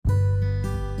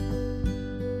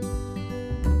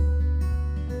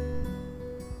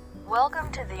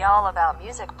Welcome to the All About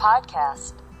Music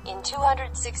podcast. In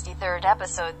 263rd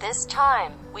episode this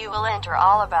time, we will enter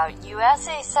All About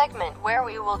USA segment where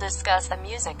we will discuss the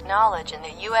music knowledge in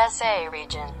the USA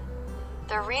region.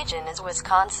 The region is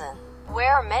Wisconsin,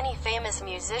 where many famous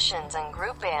musicians and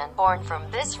group band born from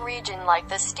this region like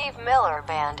the Steve Miller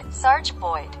Band, Sarge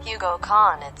Boyd, Hugo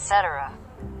Kahn, etc.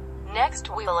 Next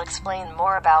we will explain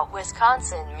more about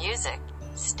Wisconsin music.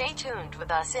 Stay tuned with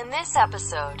us in this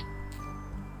episode.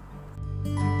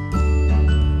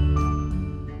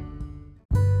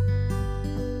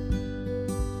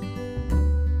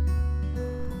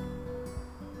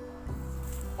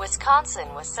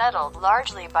 Wisconsin was settled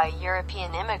largely by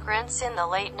European immigrants in the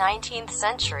late 19th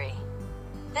century.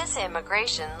 This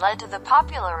immigration led to the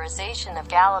popularization of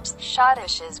galops,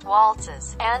 schottisches,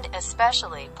 waltzes, and,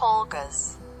 especially,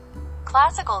 polkas.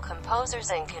 Classical composers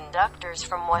and conductors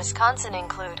from Wisconsin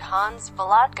include Hans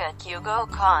Volotka, Hugo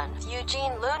Kahn,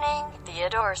 Eugene Leuning,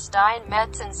 Theodore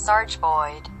Steinmetz, and Sarge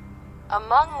Boyd.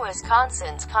 Among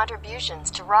Wisconsin's contributions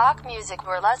to rock music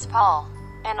were Les Paul,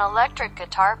 an electric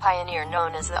guitar pioneer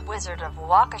known as the Wizard of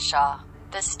Waukesha.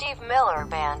 The Steve Miller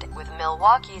Band, with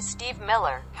Milwaukee's Steve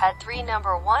Miller, had 3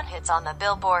 number 1 hits on the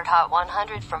Billboard Hot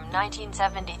 100 from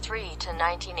 1973 to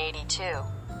 1982.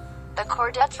 The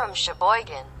Chordettes from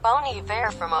Sheboygan, Bon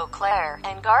Iver from Eau Claire,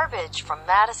 and Garbage from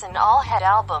Madison all had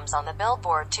albums on the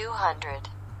Billboard 200.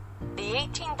 The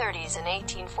 1830s and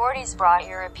 1840s brought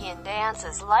European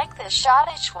dances like the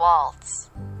Schottish waltz,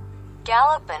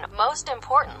 gallop, and, most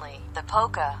importantly, the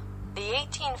polka. The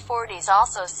 1840s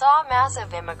also saw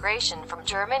massive immigration from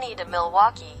Germany to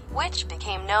Milwaukee, which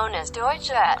became known as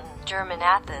Deutsche Athens, German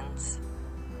Athens.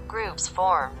 Groups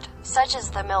formed, such as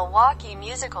the Milwaukee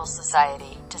Musical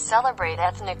Society, to celebrate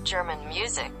ethnic German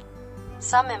music.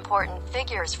 Some important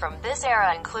figures from this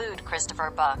era include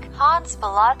Christopher Buck, Hans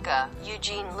Volotka,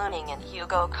 Eugene Leuning, and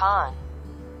Hugo Kahn.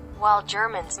 While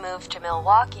Germans moved to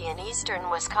Milwaukee and eastern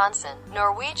Wisconsin,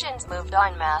 Norwegians moved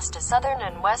en masse to southern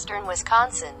and western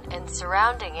Wisconsin and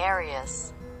surrounding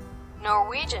areas.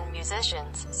 Norwegian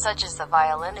musicians, such as the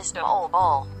violinist Ole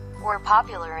Bull, were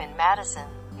popular in Madison.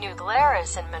 New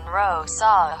Glarus and Monroe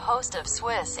saw a host of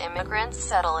Swiss immigrants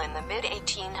settle in the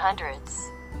mid-1800s.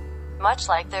 Much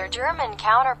like their German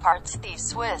counterparts, these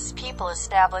Swiss people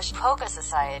established polka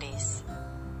societies,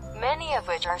 many of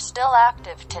which are still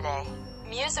active today.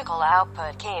 Musical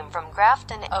output came from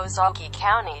Grafton, Ozaukee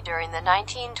County during the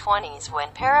 1920s when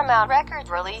Paramount Records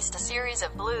released a series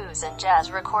of blues and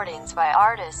jazz recordings by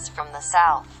artists from the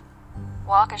South.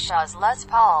 Waukesha's Les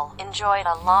Paul enjoyed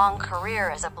a long career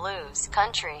as a blues,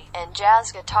 country, and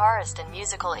jazz guitarist and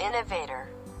musical innovator.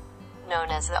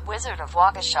 Known as the Wizard of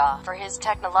Waukesha for his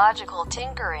technological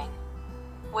tinkering,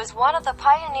 was one of the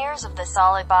pioneers of the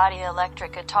solid-body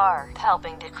electric guitar,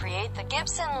 helping to create the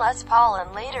Gibson Les Paul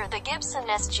and later the Gibson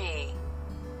SG.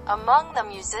 Among the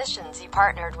musicians he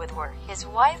partnered with were his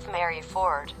wife Mary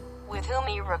Ford, with whom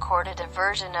he recorded a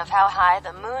version of How High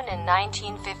the Moon in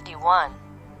 1951.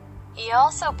 He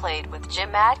also played with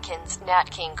Jim Adkins,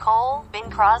 Nat King Cole, Bing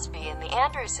Crosby, and the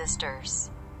Andrews Sisters.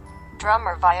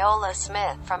 Drummer Viola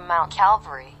Smith from Mount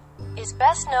Calvary is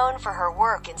best known for her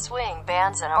work in swing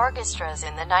bands and orchestras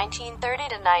in the 1930s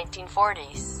to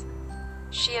 1940s.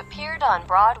 She appeared on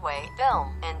Broadway,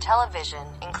 film, and television,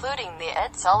 including The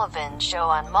Ed Sullivan Show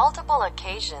on multiple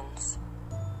occasions.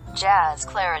 Jazz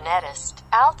clarinetist,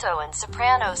 alto and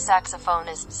soprano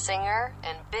saxophonist, singer,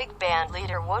 and big band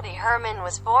leader Woody Herman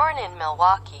was born in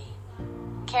Milwaukee.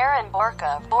 Karen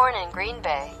Borka, born in Green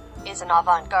Bay, is an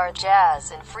avant-garde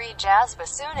jazz and free jazz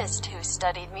bassoonist who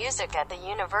studied music at the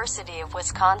University of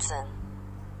Wisconsin.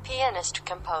 Pianist,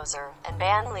 composer, and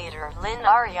bandleader Lynn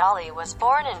Ariali was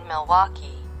born in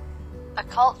Milwaukee. A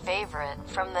cult favorite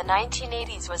from the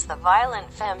 1980s was the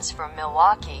Violent Femmes from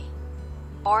Milwaukee.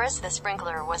 Boris the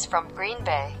Sprinkler was from Green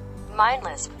Bay.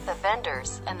 Mindless, the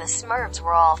Vendors, and the Smurfs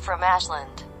were all from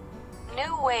Ashland.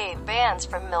 New wave bands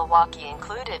from Milwaukee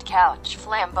included Couch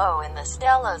Flambeau and the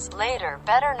Stellas, later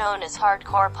better known as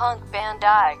hardcore punk band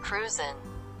Die Cruisin'.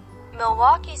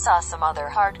 Milwaukee saw some other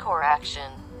hardcore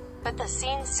action, but the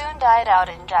scene soon died out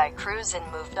and Die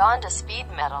Cruisin' moved on to speed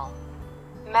metal.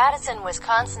 Madison,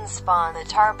 Wisconsin spawned the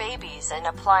Tar Babies and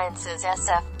Appliances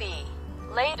SFB.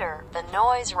 Later, the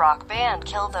noise rock band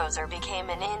Killdozer became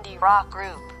an indie rock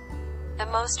group. The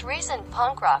most recent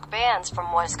punk rock bands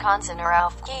from Wisconsin are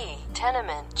Alf Key,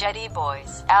 Tenement, Jetty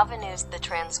Boys, Avenues, The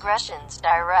Transgressions,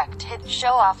 Direct Hit,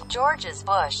 Show Off, George's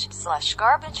Bush, Slush,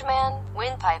 Garbage Man,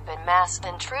 Windpipe, and Masked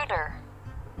Intruder.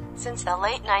 Since the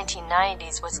late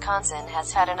 1990s, Wisconsin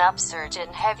has had an upsurge in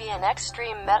heavy and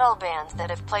extreme metal bands that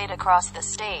have played across the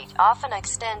state, often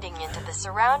extending into the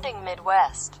surrounding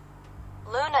Midwest.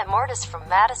 Luna Mortis from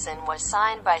Madison was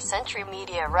signed by Century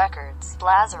Media Records.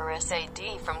 Lazarus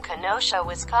A.D. from Kenosha,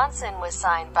 Wisconsin was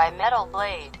signed by Metal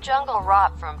Blade. Jungle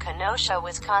Rot from Kenosha,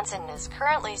 Wisconsin is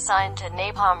currently signed to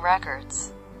Napalm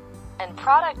Records. And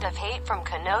Product of Hate from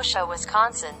Kenosha,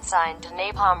 Wisconsin signed to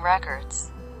Napalm Records.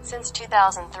 Since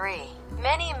 2003,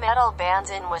 many metal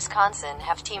bands in Wisconsin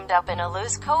have teamed up in a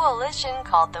loose coalition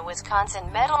called the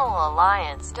Wisconsin Metal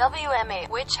Alliance (WMA),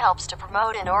 which helps to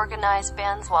promote and organize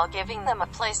bands while giving them a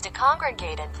place to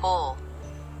congregate and pool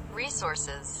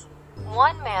resources.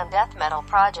 One-man death metal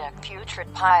project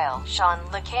Putrid Pile, Sean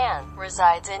LeCan,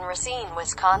 resides in Racine,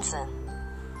 Wisconsin.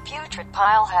 Putrid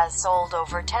Pile has sold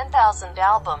over 10,000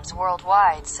 albums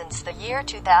worldwide since the year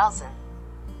 2000.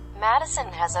 Madison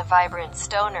has a vibrant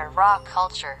stoner rock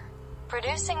culture,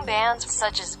 producing bands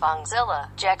such as Bongzilla,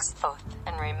 Jexfoth,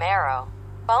 and Romero.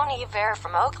 Bon Iver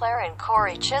from Eau Claire and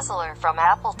Corey Chisler from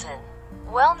Appleton.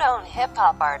 Well-known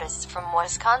hip-hop artists from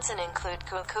Wisconsin include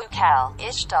Cuckoo Cal,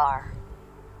 Ishtar,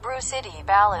 Brew City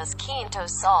Ballas, Quinto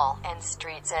Sol, and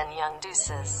Streets and Young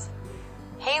Deuces.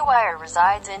 Haywire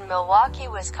resides in Milwaukee,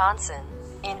 Wisconsin.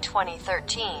 In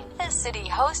 2013, this city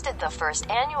hosted the first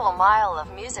annual Mile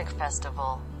of Music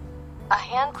Festival, a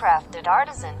handcrafted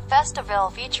artisan festival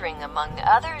featuring, among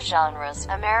other genres,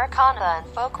 Americana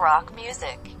and folk rock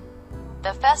music.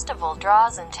 The festival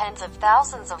draws in tens of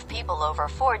thousands of people over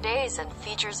 4 days and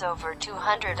features over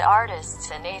 200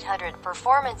 artists and 800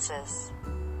 performances,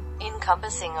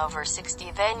 encompassing over 60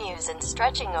 venues and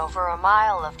stretching over a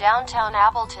mile of downtown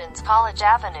Appleton's College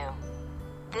Avenue.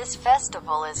 This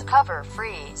festival is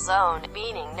cover-free zone,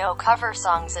 meaning no cover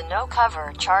songs and no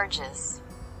cover charges.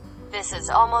 This is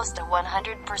almost a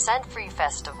 100% free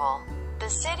festival. The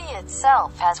city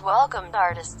itself has welcomed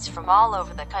artists from all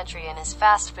over the country and is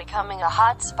fast becoming a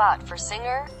hot spot for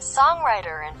singer,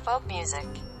 songwriter, and folk music.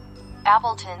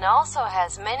 Appleton also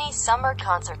has many summer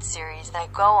concert series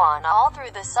that go on all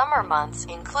through the summer months,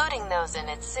 including those in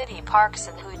its city parks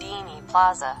and Houdini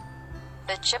Plaza.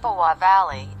 The Chippewa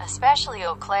Valley, especially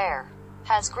Eau Claire,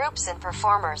 has groups and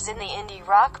performers in the indie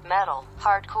rock, metal,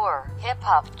 hardcore,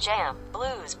 hip-hop, jam,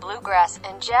 blues, bluegrass,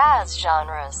 and jazz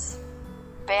genres.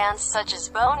 Bands such as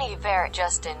Bon Iver,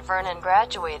 Justin Vernon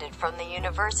graduated from the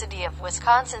University of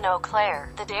Wisconsin-Eau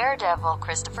Claire, The Daredevil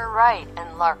Christopher Wright,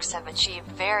 and Larks have achieved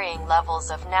varying levels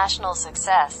of national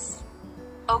success.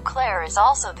 Eau Claire is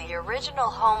also the original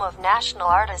home of national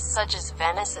artists such as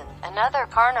Venison, Another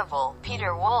Carnival,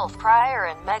 Peter Wolf, Pryor,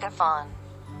 and Megaphon,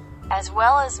 as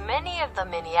well as many of the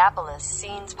Minneapolis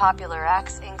scene's popular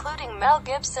acts, including Mel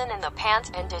Gibson and the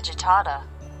Pants and Digitata.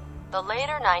 The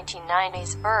later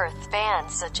 1990s birthed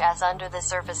bands such as Under the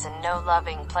Surface and No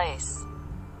Loving Place.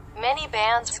 Many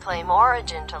bands claim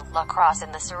origin to La Crosse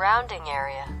and the surrounding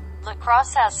area. La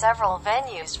Crosse has several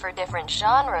venues for different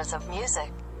genres of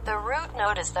music. The Root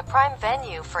Note is the prime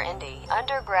venue for indie,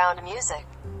 underground music.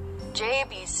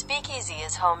 JB's Speakeasy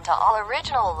is home to all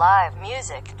original live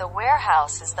music. The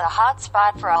Warehouse is the hot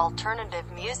spot for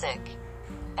alternative music.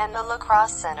 And the La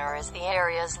Crosse Center is the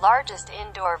area's largest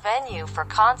indoor venue for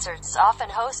concerts, often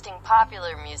hosting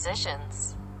popular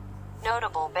musicians.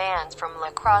 Notable bands from La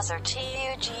Crosse are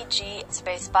TUGG,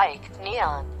 Space Bike,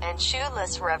 Neon, and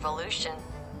Shoeless Revolution.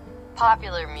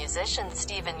 Popular musician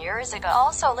Steven Yurziga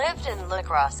also lived in La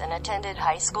Crosse and attended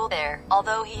high school there,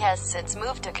 although he has since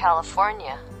moved to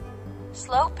California.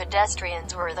 Slow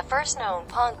Pedestrians were the first known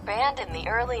punk band in the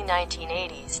early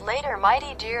 1980s, later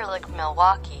Mighty Deer Lick,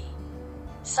 Milwaukee.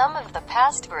 Some of the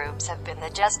past groups have been the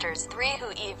Jesters 3,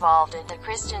 who evolved into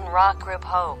Christian rock group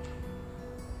Hope.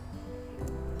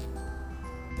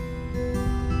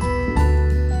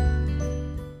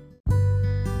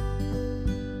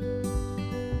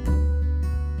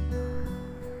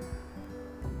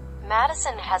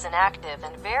 Madison has an active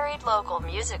and varied local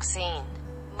music scene.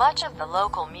 Much of the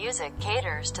local music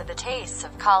caters to the tastes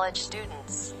of college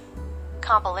students.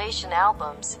 Compilation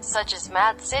albums, such as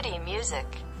Mad City Music,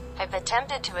 have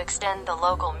attempted to extend the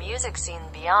local music scene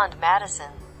beyond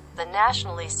Madison. The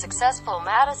nationally successful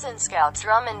Madison Scouts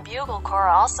Drum and Bugle Corps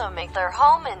also make their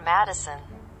home in Madison.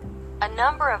 A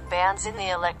number of bands in the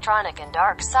electronic and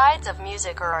dark sides of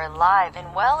music are alive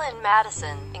and well in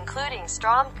Madison, including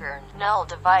Stromkern, Null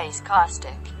Device,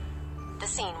 Caustic. The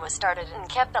scene was started and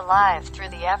kept alive through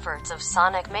the efforts of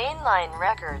Sonic Mainline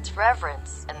Records,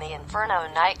 Reverence, and the Inferno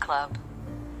nightclub.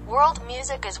 World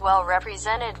music is well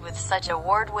represented with such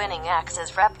award-winning acts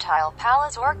as Reptile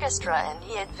Palace Orchestra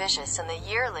and Ed Vicious and the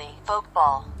yearly Folk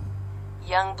Ball.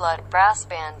 Youngblood Brass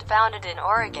Band, founded in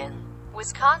Oregon,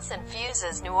 Wisconsin,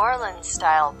 fuses New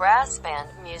Orleans-style brass band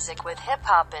music with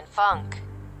hip-hop and funk.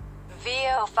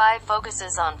 VO5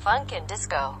 focuses on funk and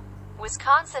disco.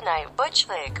 Wisconsinite Butch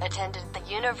Vig attended the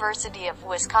University of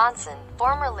Wisconsin,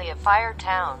 formerly a fire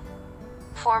town.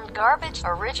 Formed Garbage,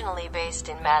 originally based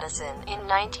in Madison, in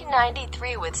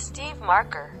 1993 with Steve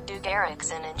Marker, Duke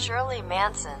Erickson and Shirley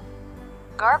Manson.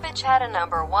 Garbage had a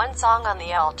 #1 song on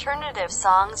the Alternative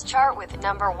Songs chart with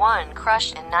 #1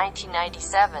 Crush in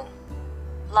 1997.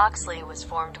 Loxley was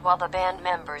formed while the band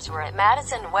members were at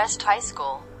Madison West High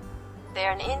School.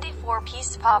 They're an indie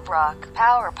four-piece pop-rock,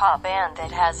 power pop band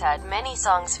that has had many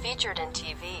songs featured in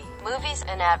TV, movies,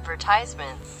 and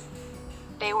advertisements.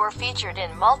 They were featured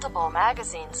in multiple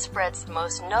magazine spreads,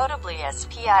 most notably as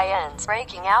SPIN's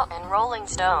Breaking Out and Rolling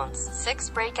Stone's 6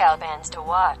 Breakout Bands to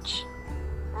Watch.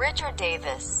 Richard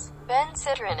Davis, Ben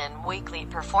Citron and weekly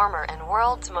performer and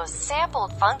world's most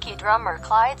sampled funky drummer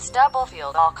Clyde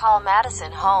Stubblefield all call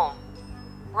Madison home.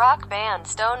 Rock band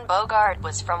Stone Bogart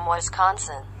was from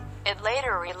Wisconsin. It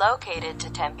later relocated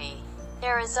to Tempe,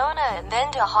 Arizona and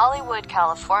then to Hollywood,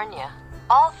 California.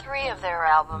 All 3 of their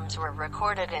albums were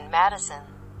recorded in Madison.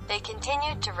 They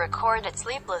continued to record at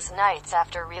Sleepless Nights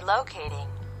after relocating.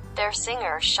 Their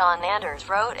singer Sean Anders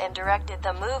wrote and directed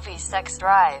the movies Sex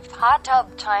Drive, Hot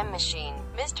Tub Time Machine,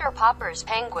 Mr. Popper's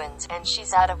Penguins, and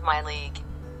She's Out of My League.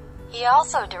 He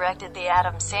also directed the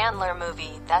Adam Sandler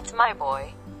movie, That's My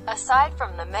Boy. Aside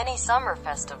from the many summer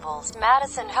festivals,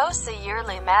 Madison hosts a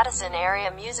yearly Madison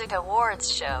Area Music Awards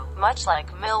show, much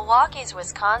like Milwaukee's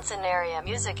Wisconsin Area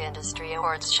Music Industry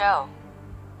Awards show.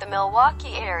 The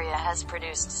Milwaukee area has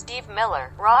produced Steve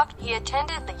Miller, rock. He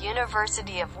attended the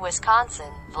University of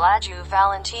Wisconsin. Vladu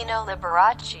Valentino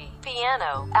Liberace,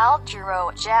 piano. Al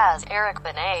Jarreau, jazz. Eric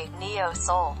Benet,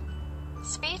 neo-soul.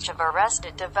 Speech of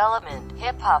Arrested Development,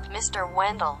 hip-hop. Mr.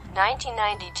 Wendell,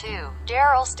 1992.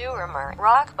 Daryl Stuermer,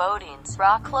 rock. Bodines,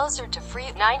 rock. Closer to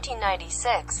Free,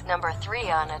 1996,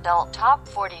 #3 on Adult Top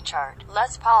 40 chart.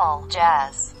 Les Paul,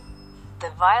 jazz. The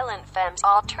Violent Femmes,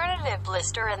 alternative.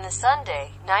 Blister and the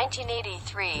Sunday,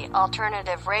 1983,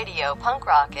 alternative radio, punk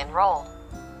rock and roll.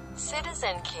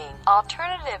 Citizen King,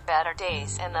 alternative. Better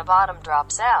Days and the Bottom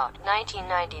Drops Out,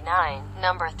 1999,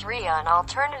 #3 on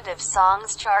alternative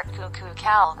songs chart. Cuckoo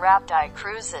Cal, rap. Die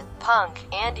Cruisin', punk.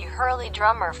 Andy Hurley,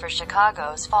 drummer for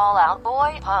Chicago's Fall Out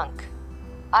Boy, punk.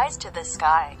 Eyes to the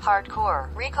Sky, hardcore.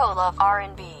 Rico Love,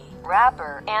 R&B.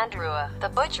 Rapper. Andrew the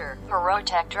Butcher,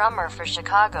 Perotech, drummer for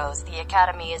Chicago's The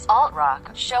Academy is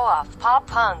alt-rock. Show Off, pop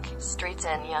punk. Streets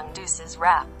and Young Deuces,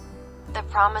 rap. The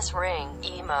Promise Ring,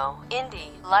 emo.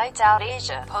 Indie. Lights Out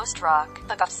Asia, post-rock.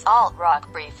 The Guffs,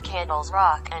 alt-rock. Brief Candles,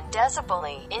 rock. And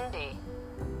Decibel, indie.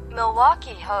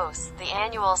 Milwaukee hosts the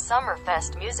annual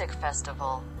Summerfest Music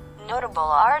Festival.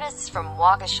 Notable artists from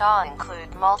Waukesha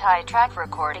include multi-track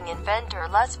recording inventor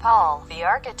Les Paul, the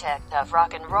architect of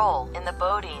rock and roll, and the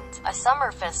Bodines, a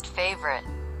Summerfest favorite.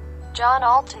 John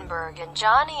Altenberg and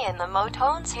Johnny and the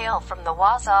Motones hail from the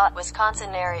Wausau,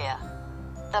 Wisconsin area.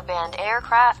 The band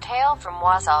Aircraft hail from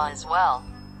Wausau as well,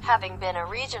 having been a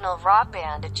regional rock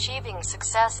band achieving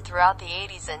success throughout the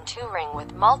 80s and touring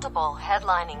with multiple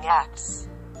headlining acts.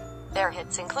 Their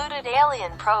hits included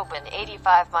Alien Probe and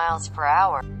 85 Miles Per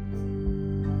Hour.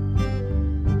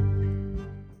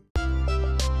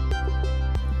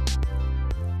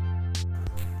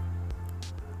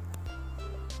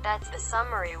 That's the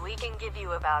summary we can give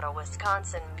you about a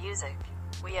Wisconsin music.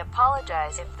 We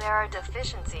apologize if there are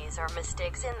deficiencies or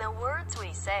mistakes in the words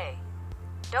we say.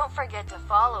 Don't forget to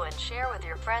follow and share with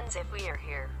your friends if we are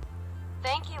here.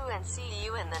 Thank you and see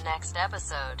you in the next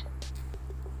episode.